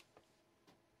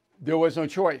there was no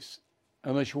choice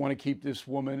unless you want to keep this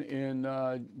woman in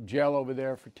jail over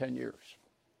there for 10 years.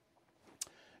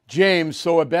 James,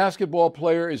 so a basketball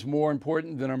player is more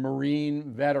important than a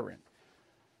Marine veteran.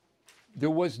 There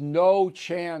was no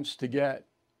chance to get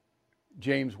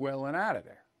James Whalen out of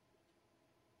there.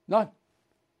 None.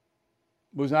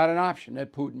 It was not an option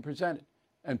that Putin presented.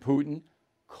 And Putin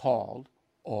called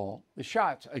all the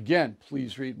shots. Again,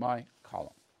 please read my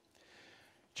column.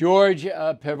 George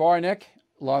Pevarnik,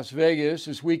 Las Vegas.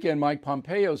 This weekend, Mike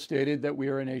Pompeo stated that we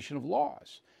are a nation of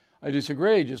laws. I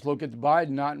disagree. Just look at Biden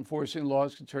not enforcing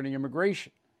laws concerning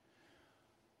immigration.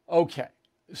 Okay,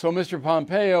 so Mr.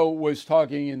 Pompeo was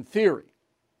talking in theory.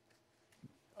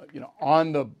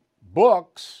 On the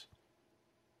books,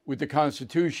 with the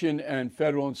Constitution and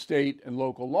federal and state and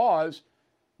local laws,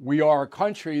 we are a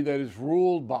country that is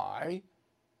ruled by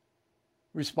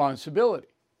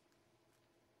responsibility.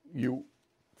 You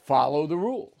follow the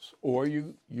rules or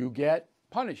you get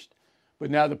punished.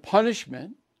 But now the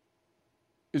punishment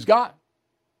is gone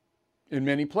in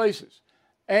many places.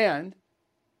 And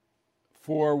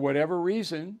for whatever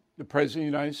reason, the President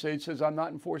of the United States says, I'm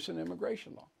not enforcing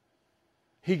immigration law.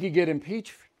 He could get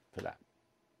impeached for that.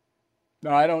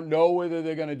 Now, I don't know whether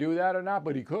they're going to do that or not,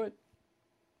 but he could.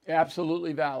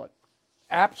 Absolutely valid.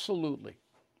 Absolutely.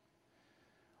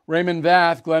 Raymond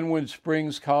Vath, Glenwood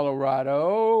Springs,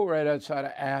 Colorado, right outside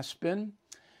of Aspen.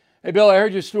 Hey, Bill, I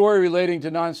heard your story relating to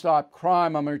nonstop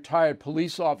crime. I'm a retired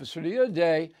police officer. The other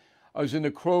day, I was in the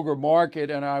Kroger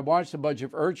market, and I watched a bunch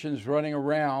of urchins running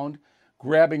around,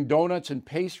 grabbing donuts and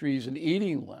pastries and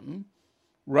eating them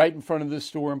right in front of the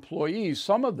store employees.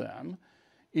 Some of them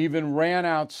even ran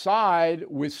outside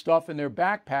with stuff in their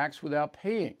backpacks without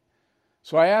paying.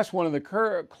 So I asked one of the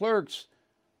clerks,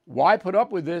 why put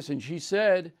up with this? And she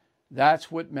said, that's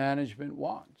what management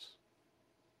wants.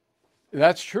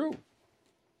 That's true.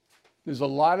 There's a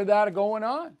lot of that going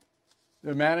on.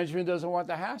 The management doesn't want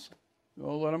the hassle.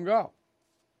 They'll let them go.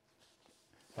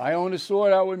 If I owned a store,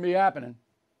 that wouldn't be happening.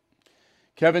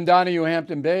 Kevin Donahue,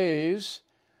 Hampton Bays,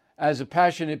 as a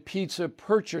passionate pizza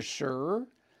purchaser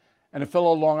and a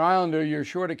fellow Long Islander, your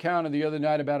short account of the other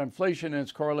night about inflation and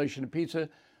its correlation to pizza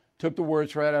took the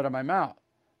words right out of my mouth.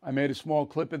 I made a small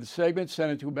clip of the segment,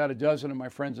 sent it to about a dozen of my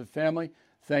friends and family.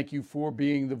 Thank you for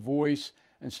being the voice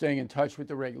and staying in touch with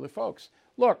the regular folks.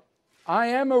 Look, I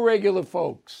am a regular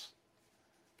folks.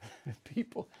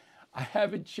 People, I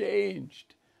haven't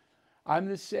changed. I'm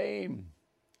the same.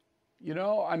 You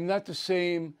know, I'm not the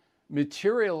same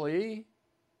materially,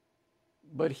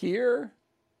 but here,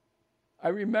 I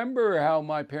remember how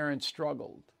my parents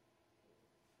struggled.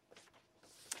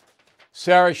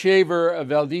 Sarah Shaver of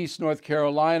Valdez, North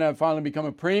Carolina, finally become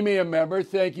a premium member.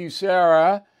 Thank you,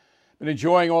 Sarah. Been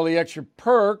enjoying all the extra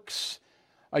perks.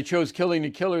 I chose Killing the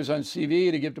Killers on CV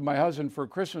to give to my husband for a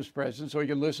Christmas present so he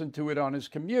can listen to it on his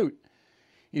commute.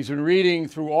 He's been reading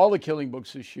through all the Killing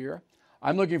books this year.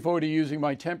 I'm looking forward to using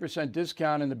my 10%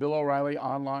 discount in the Bill O'Reilly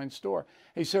online store.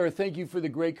 Hey, Sarah, thank you for the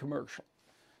great commercial.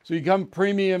 So you become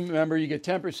premium member, you get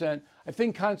 10%. I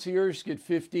think concierge get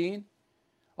 15%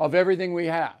 of everything we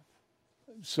have.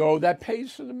 So that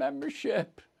pays for the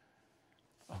membership.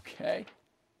 Okay.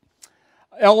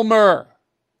 Elmer,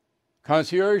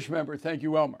 concierge member. Thank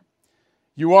you, Elmer.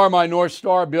 You are my North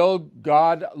Star, Bill.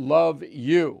 God love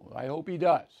you. I hope he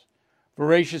does.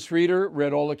 Voracious reader,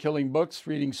 read all the Killing books,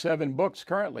 reading 7 books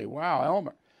currently. Wow,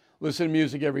 Elmer. Listen to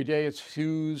music every day. It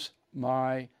soothes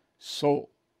my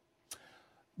soul.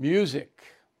 Music.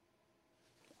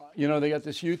 You know, they got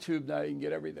this YouTube now. You can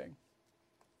get everything.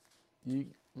 You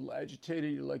a little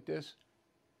agitated, you like this.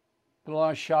 Put a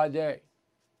lot of Sade.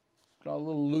 Put a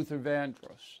little Luther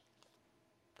Vandross.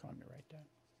 Calm me right down.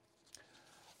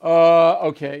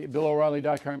 Okay,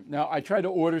 BillO'Reilly.com. Now, I tried to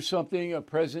order something, a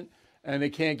present, and they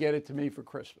can't get it to me for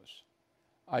Christmas.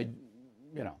 I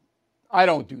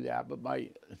don't do that, but my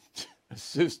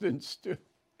assistants do.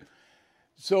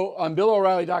 So on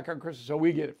BillO'Reilly.com Christmas, so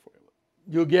we get it for you.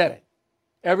 You'll get it.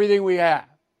 Everything we have.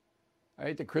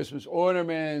 Right? The Christmas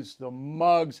ornaments, the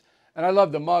mugs. And I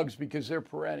love the mugs because they're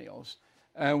perennials.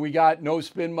 And we got no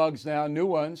spin mugs now, new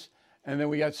ones. And then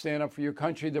we got Stand Up for Your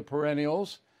Country, the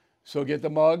perennials. So get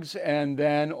the mugs. And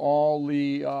then all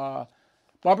the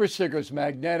bumper stickers,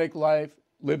 Magnetic Life,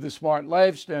 Live the Smart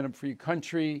Life, Stand Up for Your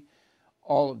Country,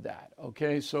 all of that.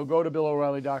 Okay, so go to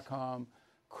BillO'Reilly.com,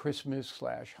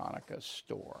 Christmas/Hanukkah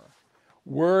store.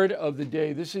 Word of the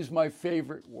day. This is my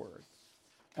favorite word.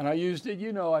 And I used it,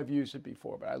 you know I've used it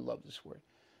before, but I love this word.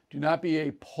 Do not be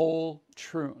a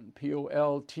poltroon,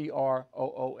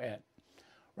 Poltroon.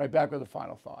 Right back with a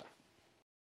final thought.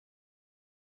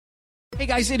 Hey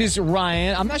guys, it is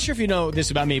Ryan. I'm not sure if you know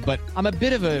this about me, but I'm a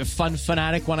bit of a fun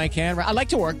fanatic when I can. I like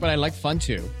to work, but I like fun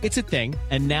too. It's a thing.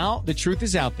 And now the truth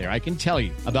is out there. I can tell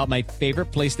you about my favorite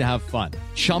place to have fun.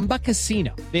 Chumba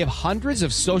Casino. They have hundreds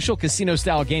of social casino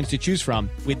style games to choose from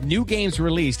with new games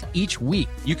released each week.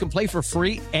 You can play for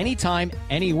free anytime,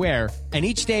 anywhere. And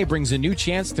each day brings a new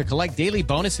chance to collect daily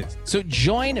bonuses. So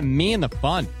join me in the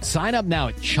fun. Sign up now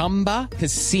at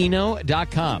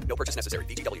ChumbaCasino.com. No purchase necessary.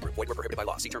 VGW Group. Void where prohibited by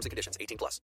law. See terms and conditions.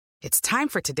 18+. It's time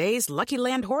for today's Lucky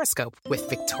Land horoscope with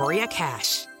Victoria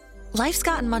Cash. Life's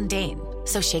gotten mundane,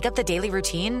 so shake up the daily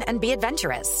routine and be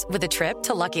adventurous with a trip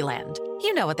to Lucky Land.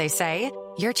 You know what they say.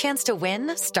 Your chance to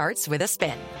win starts with a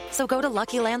spin. So go to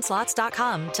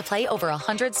LuckyLandSlots.com to play over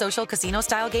 100 social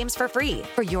casino-style games for free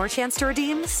for your chance to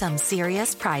redeem some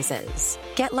serious prizes.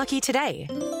 Get lucky today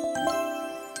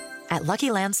at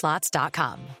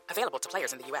LuckyLandSlots.com. Available to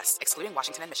players in the U.S., excluding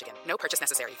Washington and Michigan. No purchase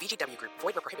necessary. VGW Group.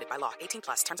 Void where prohibited by law.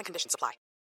 18+. Terms and conditions apply.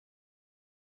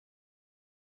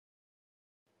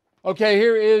 Okay,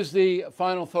 here is the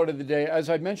final thought of the day. As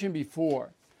I mentioned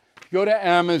before, go to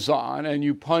Amazon and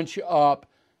you punch up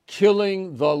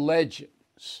Killing the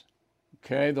Legends,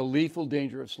 okay, the lethal,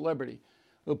 dangerous celebrity.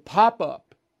 It'll pop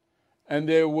up and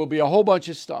there will be a whole bunch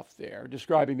of stuff there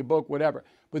describing the book, whatever.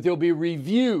 But there'll be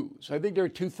reviews. I think there are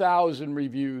 2,000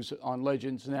 reviews on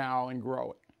Legends now and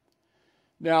growing.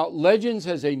 Now, Legends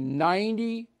has a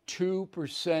 92%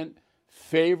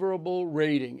 favorable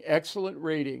rating, excellent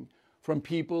rating, from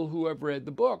people who have read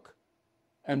the book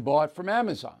and bought from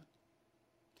Amazon.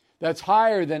 That's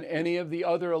higher than any of the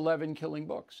other 11 Killing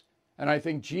books. And I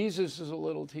think Jesus is a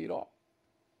little teed off.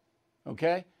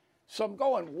 Okay? So I'm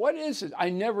going, what is it? I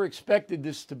never expected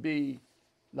this to be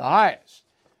the highest.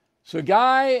 So a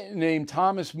guy named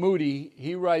Thomas Moody,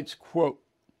 he writes, quote,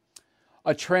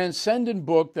 a transcendent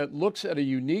book that looks at a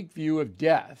unique view of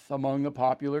death among the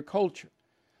popular culture.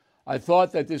 I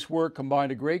thought that this work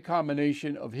combined a great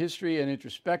combination of history and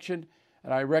introspection,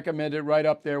 and I recommend it right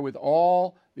up there with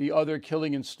all the other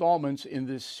Killing installments in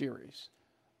this series,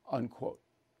 unquote.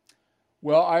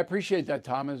 Well, I appreciate that,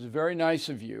 Thomas. It's very nice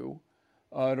of you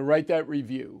to write that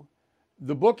review.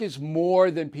 The book is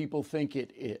more than people think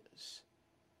it is.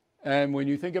 And when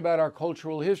you think about our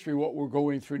cultural history, what we're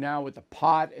going through now with the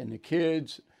pot and the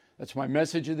kids, That's my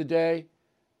message of the day,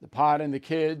 the pot and the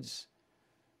kids.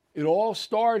 It all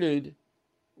started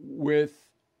with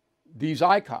these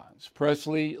icons,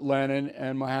 Presley, Lenin,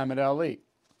 and Muhammad Ali.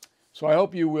 So I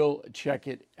hope you will check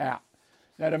it out.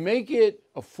 Now, to make it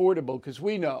affordable, because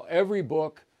we know every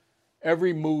book,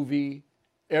 every movie,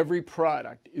 every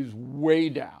product is way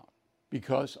down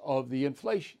because of the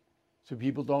inflation. So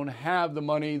people don't have the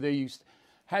money they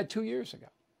had 2 years ago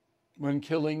when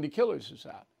Killing the Killers was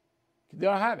out. They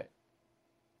don't have it.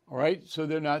 All right? So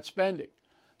they're not spending.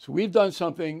 So we've done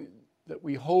something that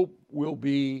we hope will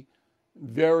be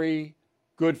very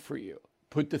good for you.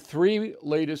 Put the 3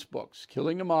 latest books,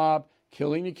 Killing the Mob,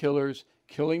 Killing the Killers,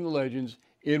 Killing the Legends,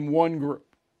 in one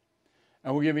group.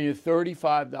 And we're giving you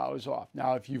 $35 off.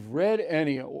 Now, if you've read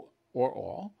any or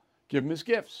all, give them as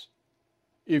gifts.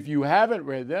 If you haven't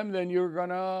read them, then you're going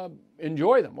to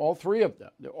enjoy them, all 3 of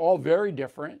them. They're all very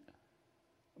different,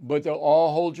 but they'll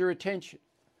all hold your attention.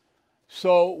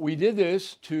 So we did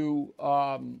this to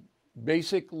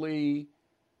basically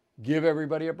give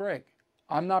everybody a break.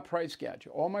 I'm not price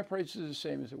gouging. All my prices are the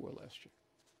same as they were last year,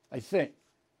 I think.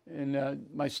 And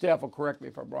my staff will correct me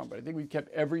if I'm wrong, but I think we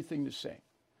kept everything the same.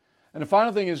 And the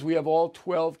final thing is we have all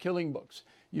 12 killing books.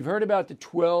 You've heard about the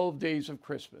 12 days of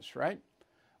Christmas, right?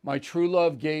 My true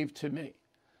love gave to me.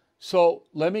 So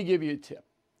let me give you a tip.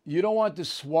 You don't want the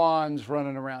swans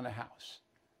running around the house.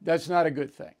 That's not a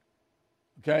good thing,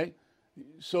 okay?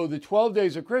 So the 12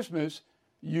 days of Christmas,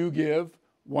 you give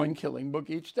 1 killing book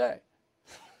each day.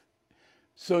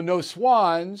 So no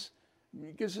swans,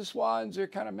 because the swans are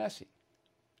kind of messy.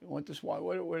 You want the swan,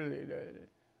 what are they?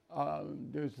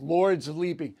 There's lords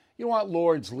leaping. You don't want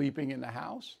lords leaping in the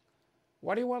house.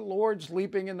 Why do you want lords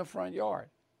leaping in the front yard?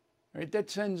 Right? That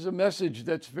sends a message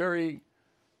that's very,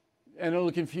 and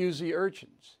it'll confuse the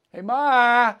urchins. Hey,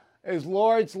 Ma, there's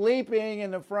lords leaping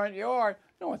in the front yard.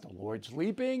 You don't want the lords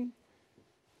leaping.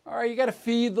 All right, you got to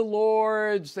feed the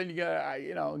lords. Then you got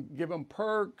to, give them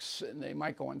perks, and they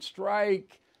might go on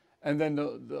strike. And then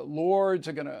the lords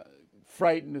are going to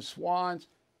frighten the swans.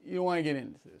 You don't want to get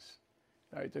into this.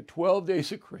 All right, the 12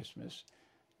 days of Christmas,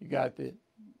 you got the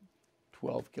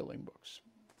 12 killing books.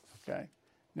 Okay?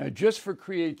 Now, just for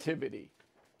creativity,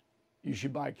 you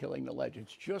should buy Killing the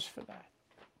Legends, just for that.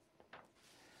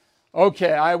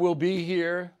 Okay, I will be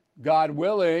here, God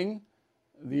willing,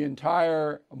 the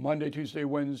entire Monday, Tuesday,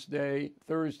 Wednesday,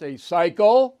 Thursday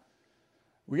cycle.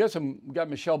 We got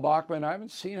Michelle Bachman. I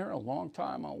haven't seen her in a long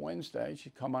time on Wednesday.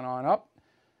 She's coming on up.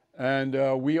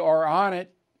 And we are on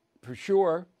it for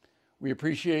sure. We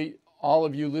appreciate all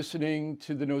of you listening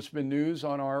to the No Spin News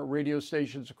on our radio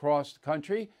stations across the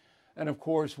country. And of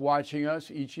course, watching us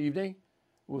each evening.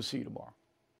 We'll see you tomorrow.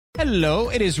 Hello,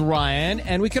 it is Ryan,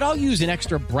 and we could all use an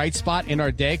extra bright spot in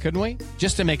our day, couldn't we?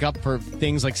 Just to make up for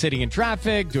things like sitting in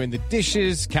traffic, doing the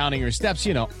dishes, counting your steps,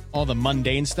 all the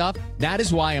mundane stuff. That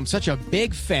is why I'm such a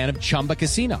big fan of Chumba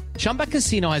Casino. Chumba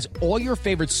Casino has all your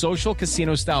favorite social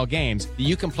casino-style games that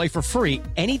you can play for free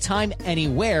anytime,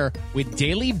 anywhere with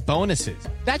daily bonuses.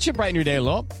 That should brighten your day a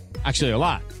little. Actually, a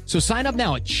lot. So sign up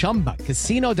now at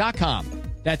ChumbaCasino.com.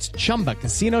 That's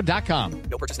ChumbaCasino.com.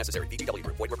 No purchase necessary. VGW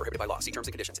Group. Void where prohibited by law. See terms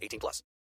and conditions. 18+.